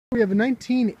We have a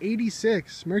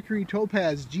 1986 Mercury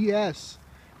Topaz GS,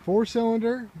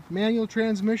 4-cylinder, manual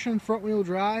transmission, front-wheel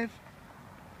drive,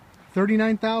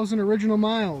 39,000 original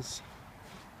miles.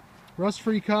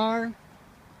 Rust-free car,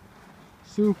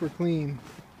 super clean.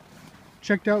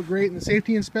 Checked out great in the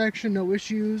safety inspection, no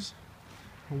issues.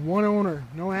 One owner,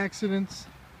 no accidents.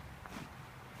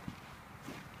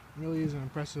 Really is an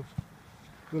impressive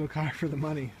little car for the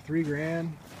money. $3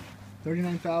 grand.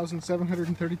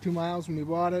 39,732 miles when we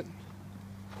bought it.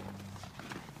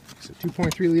 It's a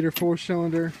 2.3 liter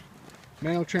 4-cylinder,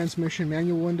 manual transmission,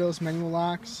 manual windows, manual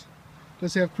locks.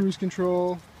 Does have cruise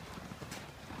control.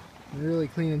 Really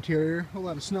clean interior. A whole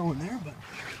lot of snow in there, but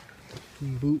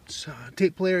clean boots.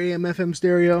 Tape player, AM, FM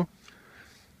stereo.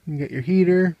 You can get your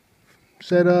heater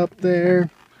set up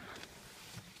there.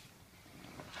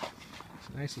 It's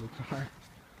a nice little car.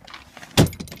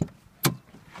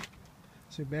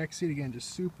 So back seat again,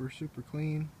 just super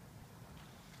clean.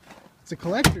 It's a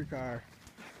collector car.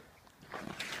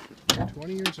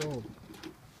 20 years old.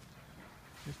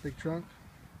 Nice big trunk.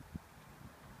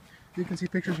 You can see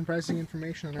pictures and pricing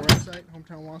information on our website,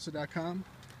 hometownwausau.com.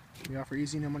 We offer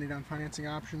easy, no money down financing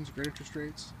options, great interest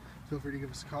rates. Feel free to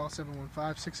give us a call,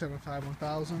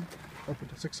 715-675-1000. Open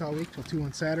till 6 all week, till 2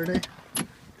 on Saturday.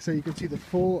 So you can see the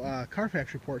full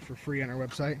Carfax report for free on our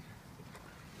website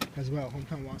as well,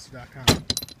 hometownwausau.com.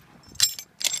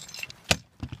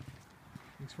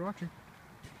 Thanks for watching.